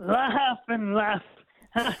 Laugh and laugh.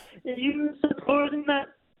 You supporting that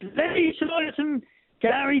bloody Shorten,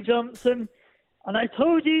 Gary Johnson, and I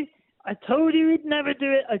told you he'd never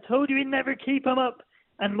do it. I told you he'd never keep him up.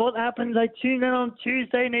 And what happens? I tune in on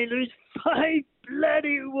Tuesday and they lose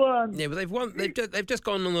 5-1. Yeah, but they've won. They've just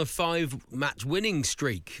gone on a 5-match winning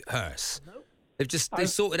streak, Hearse. They've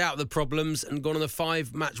sorted out the problems and gone on a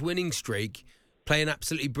 5-match winning streak, playing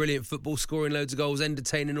absolutely brilliant football, scoring loads of goals,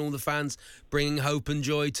 entertaining all the fans, bringing hope and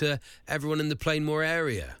joy to everyone in the Plainmoor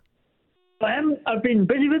area. I've been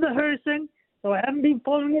busy with the Hearse, so I haven't been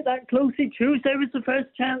following it that closely. Tuesday was the first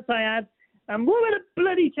chance I had. And what were the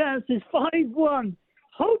bloody chances? 5-1.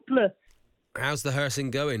 Hopeless. How's the Hearse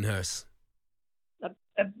going, Hearse?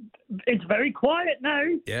 It's very quiet now.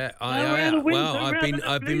 Yeah,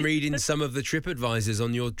 I've been reading some of the TripAdvisors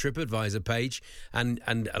on your TripAdvisor page, and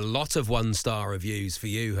a lot of 1-star reviews for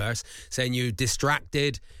you, Hearse, saying you're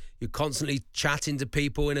distracted, you're constantly chatting to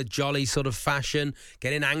people in a jolly sort of fashion,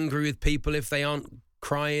 getting angry with people if they aren't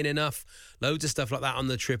crying enough, loads of stuff like that on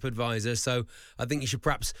the TripAdvisor. So I think you should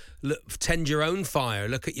perhaps tend your own fire,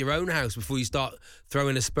 look at your own house before you start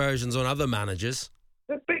throwing aspersions on other managers.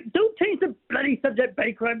 Don't change the bloody subject,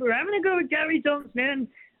 Baker. We're having a go with Gary Johnson, and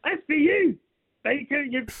as for you, Baker,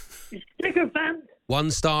 you sycophant.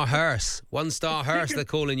 1-star Hearse. 1-star Hearse, they're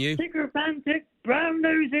calling you. Sycophantic,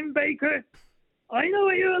 brown-nosing Baker. I know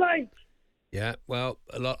what you're like. Yeah, well,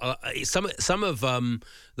 some of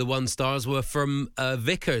the 1-stars were from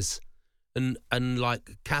vicars and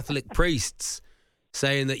like Catholic priests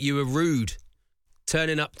saying that you were rude,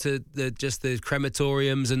 turning up to the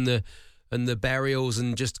crematoriums and the burials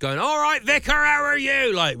and just going, all right, vicar, how are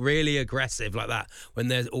you? Like really aggressive like that when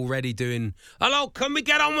they're already doing, hello, can we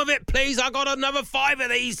get on with it, please? I got another 5 of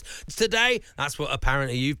these today. That's what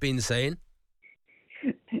apparently you've been saying.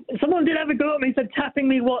 Someone did have a go at me for tapping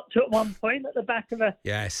me watch at one point at the back of a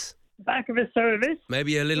service.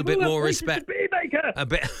 Maybe a little bit more respect. A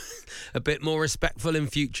bit more respectful in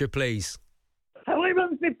future, please. How I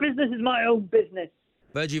run my business is my own business.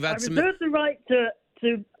 But you've had I reserve the right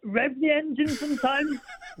to rev the engine sometimes.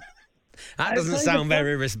 That doesn't sound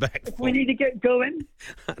very respectful. If we need to get going.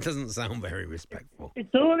 That doesn't sound very respectful.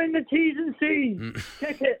 It's all in the T's and C's.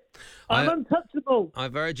 Check it. I'm untouchable.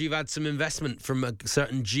 I've heard you've had some investment from a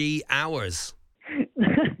certain G Hours.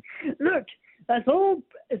 Look, that's all.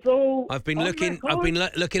 It's all. I've been looking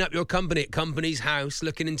up your company at Company's House,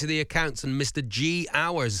 looking into the accounts, and Mr. G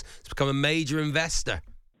Hours has become a major investor.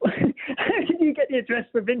 How did you get the address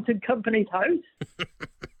for Vincent Company's house?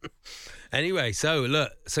 Anyway, so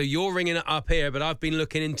you're ringing it up here, but I've been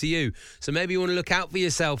looking into you. So maybe you want to look out for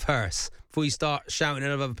yourself, Hearse, before you start shouting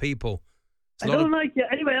at other people. I don't like it.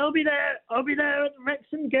 Anyway, I'll be there at the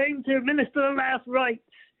Wrexham game to administer the last rites.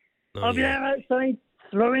 I'll be there outside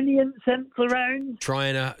throwing the incense around.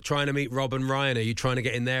 Trying to meet Rob and Ryan. Are you trying to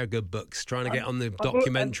get in their good books? Trying to get on the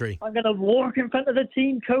documentary? I'm going to walk in front of the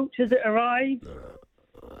team coach as it arrives.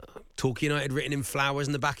 Talk United written in flowers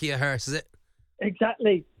in the back of your hearse, is it?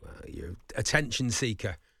 Exactly. Well, you're attention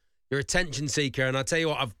seeker. You're attention seeker, and I tell you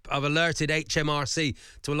what, I've alerted HMRC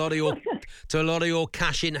to a lot of your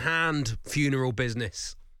cash in hand funeral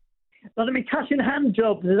business. A lot of me cash in hand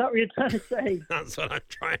jobs. Is that what you're trying to say? That's what I'm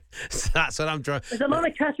trying. There's a lot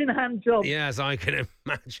of cash in hand jobs. Yes, I can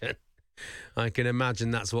imagine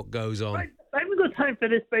that's what goes on. Right, I haven't got time for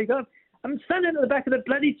this, Baker. I'm standing at the back of the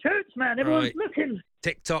bloody church, man. Everyone's looking.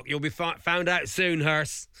 TikTok, you'll be found out soon,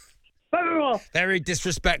 Hearse. Fire off. Very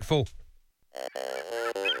disrespectful.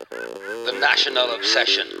 The National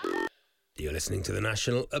Obsession. You're listening to The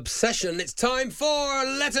National Obsession. It's time for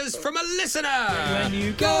Letters from a Listener. When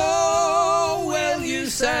you go, will you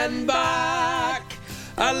send back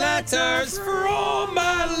a letters from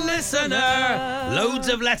a listener? Loads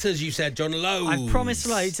of letters, you said, John. Loads. I promised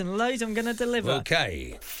loads, and loads I'm going to deliver.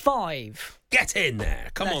 Okay. 5. Get in there.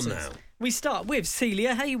 Come on now. We start with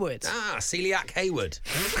Celia Hayward. Celiac Hayward.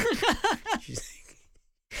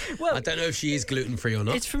 Well, I don't know if she is gluten-free or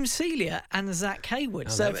not. It's from Celia and Zach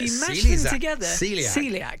Hayward. So if you mash Celiac. them together,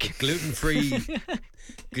 Celiac.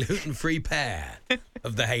 Gluten-free pair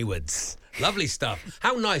of the Haywards. Lovely stuff.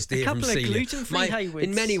 How nice to hear from Celia. A couple of gluten-free Haywards.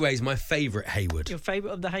 In many ways, my favourite Hayward. Your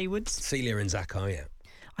favourite of the Haywards? Celia and Zach are, yeah.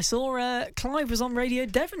 I saw Clive was on Radio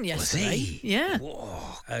Devon yesterday. Was he?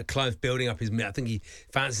 Yeah. Clive building up his... I think he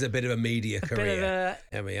fancies a bit of a media career.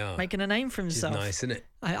 There we are. Making a name for himself. It's nice, isn't it?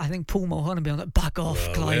 I think Paul Mulholland will be on that. Back off,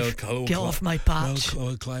 Clive. Get off my patch.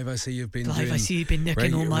 Well, Clive, I see you've been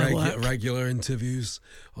nicking all my work. Regular interviews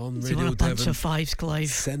on Do Radio you want a Devon. bunch of fives, Clive?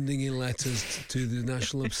 Sending in letters to the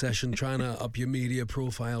National Obsession, trying to up your media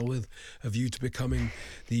profile with a view to becoming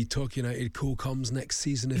the Talk United cool comms next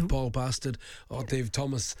season if Paul Bastard or Dave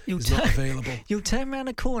Thomas is not available. You'll turn around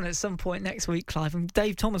a corner at some point next week, Clive, and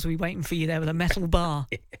Dave Thomas will be waiting for you there with a metal bar.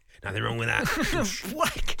 Nothing wrong with that.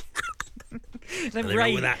 Whack! Then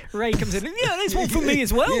Nothing Ray comes in. Yeah, there's one for me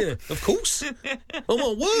as well. Yeah, of course. Oh my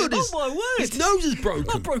word! Oh my word! His nose is broken.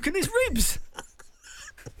 I've broken his ribs.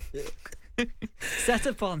 Set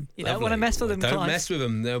upon. You don't want to mess with them, Don't Clive. mess with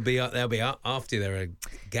them. They'll be after you. They're a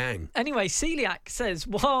gang. Anyway, Celiac says,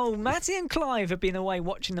 "Whoa, Matty and Clive have been away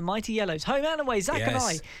watching the Mighty Yellows. Home and away, Zach and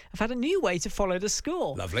I have had a new way to follow the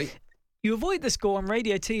score. Lovely. You avoid the score on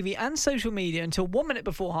radio, TV and social media until 1 minute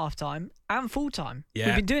before half-time and full-time. Yeah.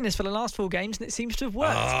 We've been doing this for the last 4 games and it seems to have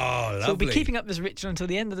worked. Oh, lovely. So we'll be keeping up this ritual until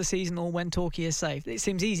the end of the season or when Torquay is safe. It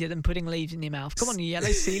seems easier than putting leaves in your mouth. Come on, you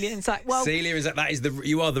Yellows, Celia and Zach. Well, Celia is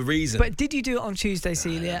you are the reason. But did you do it on Tuesday,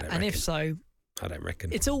 Celia? And if so... I don't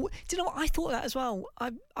reckon. It's all... Do you know what? I thought that as well.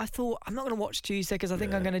 I thought, I'm not going to watch Tuesday because I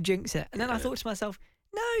think I'm going to jinx it. And then I thought to myself...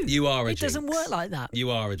 No, you are a it jinx. doesn't work like that. You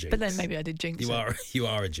are a jinx. But then maybe I did jinx it. You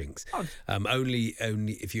are a jinx. Oh. Only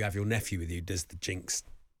if you have your nephew with you does the jinx.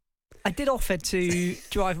 I did offer to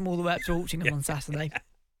drive him all the way up to Altrincham on Saturday.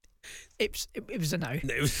 It was a no.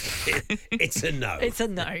 It's a no. It's a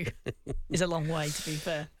no. It's a long way, to be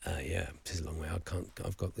fair. Yeah, it's a long way.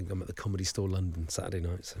 I'm at the Comedy Store London Saturday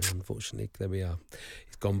night, so unfortunately, there we are.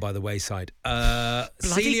 It's gone by the wayside.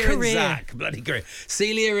 Celia career. and Zach, bloody career.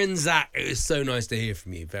 Celia and Zach, it was so nice to hear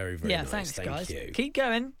from you. Very, very nice. Thanks, Thank guys. you. Keep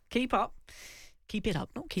going. Keep up. Keep it up,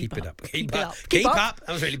 not keep it up. up. Keep up.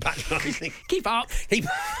 That was really patronising. Keep up. Keep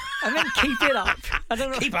up. And then keep it up. I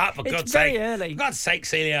don't know. Keep up, for God's It's sake. very early. For God's sake,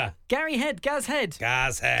 Celia. Gaz Head.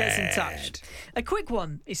 Gets in touch. A quick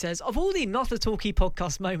one, he says. Of all the Not a Talkie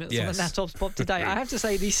podcast moments on the Natobs Pod today, I have to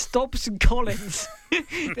say the Stobbs and Collins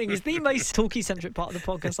thing is the most talkie-centric part of the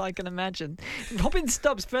podcast I can imagine. Robin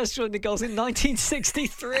Stubbs first joined the Goals in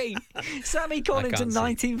 1963. Sammy Collins in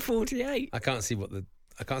 1948. I can't see what the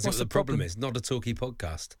problem is. Not a talkie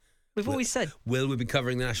podcast. We've always said. Will we be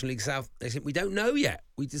covering the National League South? We don't know yet.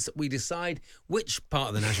 We decide which part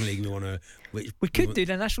of the National League we want to... We could do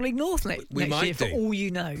the National League North next year, for all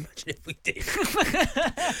you know. Imagine if we did.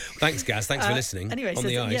 Thanks, Gaz. Thanks for listening. Anyway, on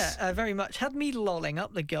the ice. very much. Had me lolling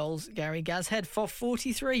up the goals, Gary Gaz Head for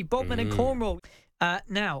 43. Bodman and Cornwall.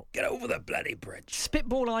 Now, get over the bloody bridge.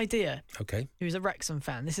 Spitball Idea. Okay. Who's a Wrexham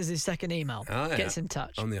fan. This is his second email. Gets in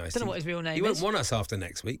touch. On the ice. Don't know what his real name is. He won't want us after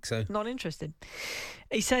next week, so. Not interested.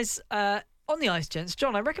 He says, on the ice, gents,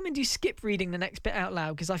 John, I recommend you skip reading the next bit out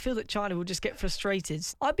loud because I feel that Charlie will just get frustrated.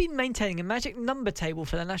 I've been maintaining a magic number table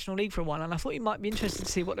for the National League for a while and I thought you might be interested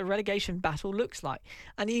to see what the relegation battle looks like.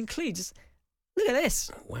 And he includes... Look at this.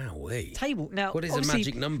 Wowee. Table. Now, what is a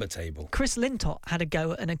magic number table? Chris Lintott had a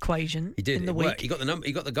go at an equation in the week. He got the number.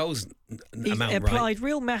 He got the goals amount right. He applied right.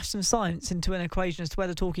 real maths and science into an equation as to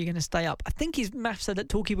whether Torquay are going to stay up. I think his maths said that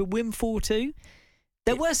Torquay would win 4-2.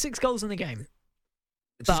 There were 6 goals in the game.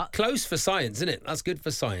 But close for science, isn't it? That's good for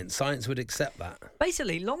science. Science would accept that.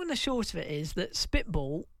 Basically, long and the short of it is that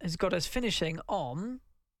Spitball has got us finishing on...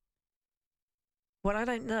 Well, I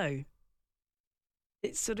don't know.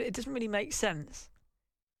 It doesn't really make sense.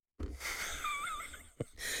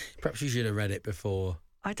 Perhaps you should have read it before.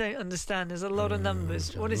 I don't understand. There's a lot of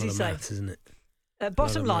numbers. What does he say? Maths, isn't it?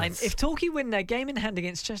 Bottom line, if Torquay win their game in hand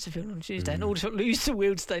against Chesterfield on Tuesday and also lose to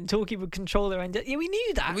Wealdstone, Torquay would control their end. Yeah, we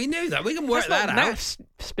knew that. We knew that. We can work that out. Maths,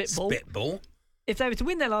 Spitball. If they were to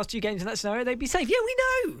win their last 2 games in that scenario, they'd be safe. Yeah, we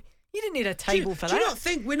know. You didn't need a table for that. Do you not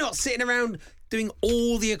think we're not sitting around doing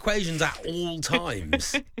all the equations at all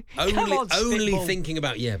times? only thinking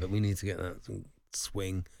about, but we need to get that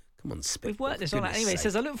swing. Come on, Spitball. We've worked this all out. Anyway, it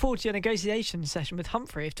says, I look forward to a negotiation session with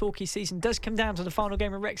Humphrey if Torquay's season does come down to the final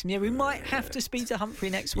game of Wrexham. Yeah, we might have to speak to Humphrey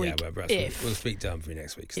next week. Yeah, we'll speak to Humphrey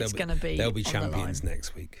next week. It's going to be they'll be champions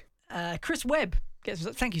next week. Chris Webb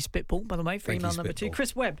thank you, Spitball, by the way, for email number 2.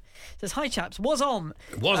 Chris Webb says, hi, chaps. Was on.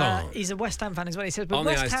 He's a West Ham fan as well. He says, but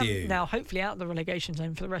West Ham now hopefully out of the relegation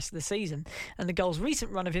zone for the rest of the season. And the Goals'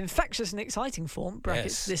 recent run of infectious and exciting form,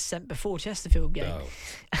 brackets this sent before Chesterfield game.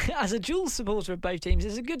 As a dual supporter of both teams,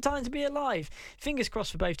 it's a good time to be alive. Fingers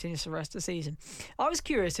crossed for both teams for the rest of the season. I was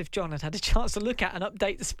curious if John had a chance to look at and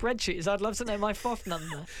update the spreadsheet, as I'd love to know my FOF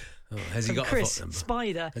number. Oh, has he got Chris a FOF number?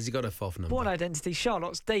 Spider. Has he got a FOF number? Born identity,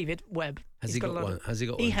 Charlotte's David Webb. Has he got one? Has he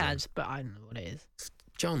got one? He has, but I don't know what it is.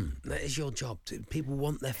 John, that is your job. People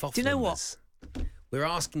want their FOF Do you know numbers. We're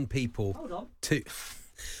asking people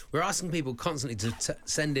We're asking people constantly to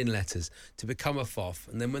send in letters to become a FOF,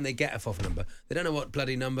 and then when they get a FOF number, they don't know what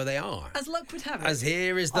bloody number they are. As luck would have it. As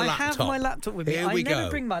here is the laptop. I have my laptop with me. Here we I never go.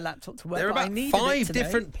 bring my laptop to work. There are but about I needed 5 it today.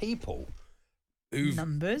 different people who need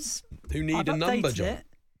I've a number, updated John. it.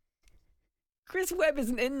 Chris Webb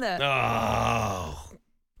isn't in there. Oh,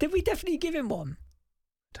 Did we definitely give him one?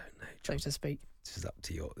 don't know, So John. to speak. This is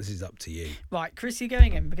up to you. Right, Chris, you're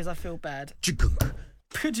going in because I feel bad. Jugunk.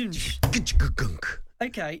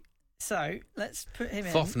 Okay, so let's put him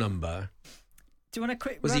in. FOF number. Do you want a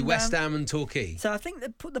quick Was he rundown? West Ham and Torquay? So I think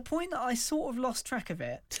the point that I sort of lost track of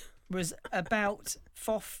it was about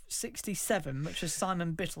FOF 67, which was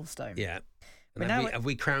Simon Bittlestone. Yeah. But And now have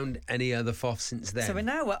we crowned any other FOF since then? So we're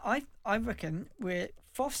now I reckon we're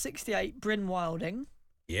FOF 68, Bryn Wilding.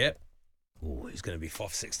 Yep. Oh, he's going to be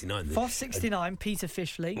FOF 69. FOF 69, Peter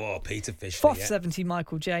Fishley. Oh, Peter Fishley. FOF yeah. 70,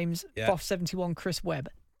 Michael James. Yeah. FOF 71, Chris Webb.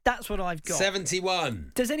 That's what I've got.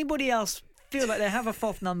 71. Does anybody else feel like they have a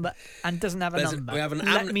FOF number and doesn't have a number? We have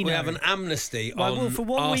Let me know. we have an amnesty Right, on well, for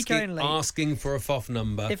one week only. asking for a FOF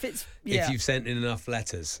number If it's if you've sent in enough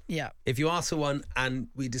letters. Yeah. If you ask for one and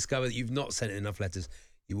we discover that you've not sent in enough letters,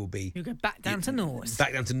 you will be... You go back down to naught.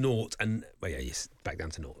 Back down to naught. And, well, yeah, yes, back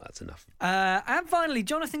down to naught. That's enough. And finally,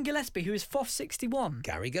 Jonathan Gillespie, who is FOF 61.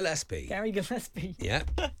 Gary Gillespie. Gary Gillespie. Yeah.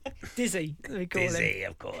 Dizzy, we call him. Dizzy,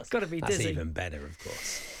 of course. Got to be That's Dizzy. even better, of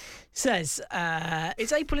course. Says,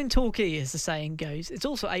 it's April in Torquay, as the saying goes. It's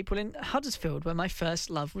also April in Huddersfield, where my first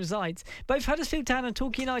love resides. Both Huddersfield Town and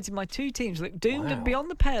Torquay United, my two teams, looked doomed and beyond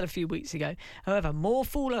the pale a few weeks ago. However, more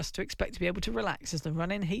fool us to expect to be able to relax as the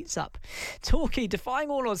run-in heats up. Torquay, defying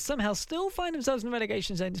all odds, somehow still find themselves in the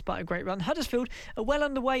relegation zone despite a great run. Huddersfield are well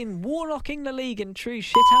underway in warnocking the league in true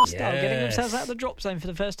shithouse style, getting themselves out of the drop zone for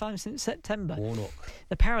the first time since September. Warnock.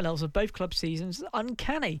 The parallels of both club seasons are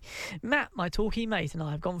uncanny. Matt, my Torquay mate, and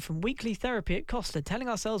I have gone from weekly therapy at Costa, telling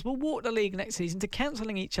ourselves we'll walk the league next season, to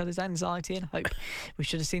cancelling each other's anxiety and hope. We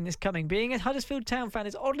should have seen this coming. Being a Huddersfield Town fan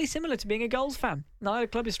is oddly similar to being a Goals fan. Neither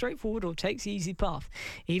club is straightforward or takes the easy path.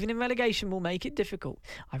 Even in relegation will make it difficult.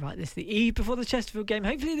 I write this the eve before the Chesterfield game.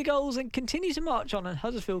 Hopefully the Goals and continue to march on and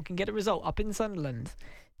Huddersfield can get a result up in Sunderland.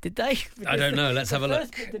 Did they? I don't know. Let's have a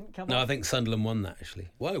look. No, off. I think Sunderland won that, actually.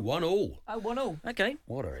 Whoa, 1-1. Oh, 1-1. Okay.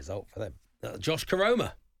 What a result for them. Josh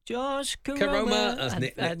Karoma. Josh Karoma. Karoma. That's And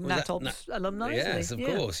Nick- was that Natop's alumni, isn't Yes, he?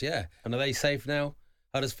 of course, yeah. And are they safe now?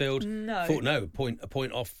 Huddersfield? No. A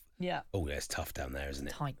point off. Yeah. Oh, yeah, it's tough down there, isn't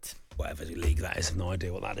it? Tight. Whatever league that is, I've no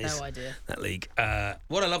idea what that is. No idea. That league.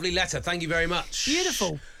 What a lovely letter. Thank you very much.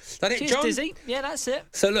 Beautiful. Is that it, Cheers, John? Dizzy. Yeah, that's it.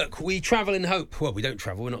 So look, we travel in hope. Well, we don't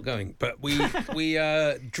travel, we're not going, but we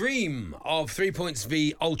dream of 3 Points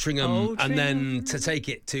v Altrincham, and then to take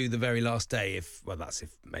it to the very last day. That's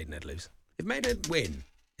if Maidenhead lose. If Maidenhead win,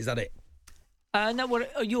 is that it? No, well,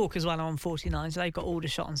 York as well are on 49, so they've got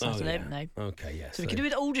Aldershot on Saturday, haven't they? Okay, yes. So we could do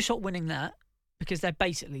with Aldershot winning that because they're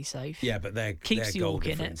basically safe. Yeah, but their goal York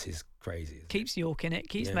in difference it. is crazy. Keeps York in it.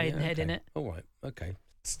 Keeps Maidenhead in it. All right. Okay.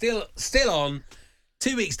 Still on.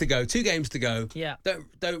 2 weeks to go. 2 games to go. Yeah.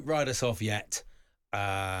 Don't write us off yet.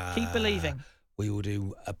 Keep believing. We will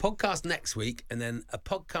do a podcast next week and then a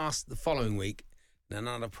podcast the following week. And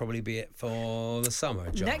that'll probably be it for the summer,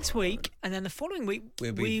 John. Next week, and then the following week,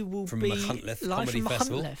 we will from be Machynlleth live Comedy from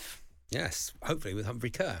Festival. Machynlleth. Yes, hopefully with Humphrey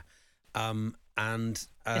Kerr.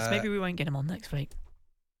 Yes, Maybe we won't get him on next week.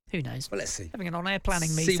 Who knows? Well, let's see. Having an on-air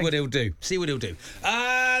planning meeting. See what he'll do.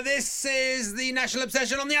 This is the National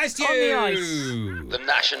Obsession on the Ice Tube. On the ice. The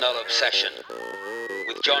National Obsession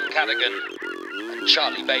with John Cadigan and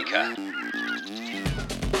Charlie Baker.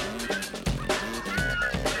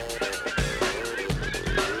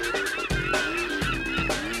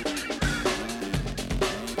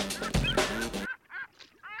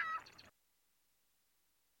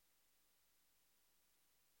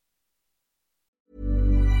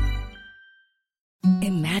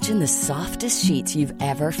 Imagine the softest sheets you've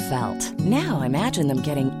ever felt. Now imagine them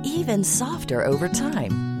getting even softer over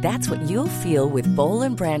time. That's what you'll feel with Boll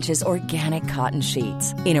 & Branch's organic cotton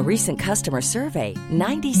sheets. In a recent customer survey,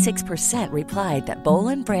 96% replied that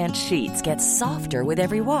Boll & Branch sheets get softer with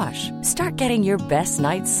every wash. Start getting your best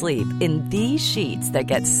night's sleep in these sheets that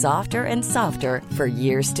get softer and softer for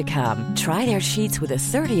years to come. Try their sheets with a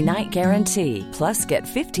 30-night guarantee. Plus, get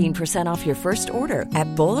 15% off your first order at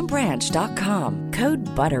bollandbranch.com. Code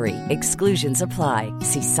BUTTERY. Exclusions apply.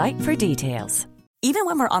 See site for details. Even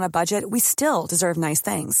when we're on a budget, we still deserve nice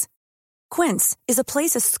things. Quince is a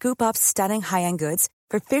place to scoop up stunning high-end goods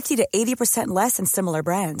for 50 to 80% less than similar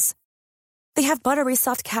brands. They have buttery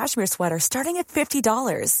soft cashmere sweaters starting at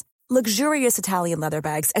 $50, luxurious Italian leather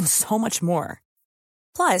bags, and so much more.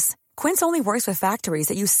 Plus, Quince only works with factories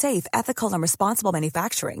that use safe, ethical, and responsible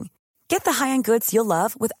manufacturing. Get the high-end goods you'll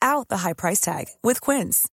love without the high price tag with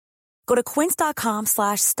Quince. Go to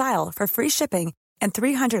quince.com/style for free shipping and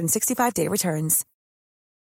 365-day returns.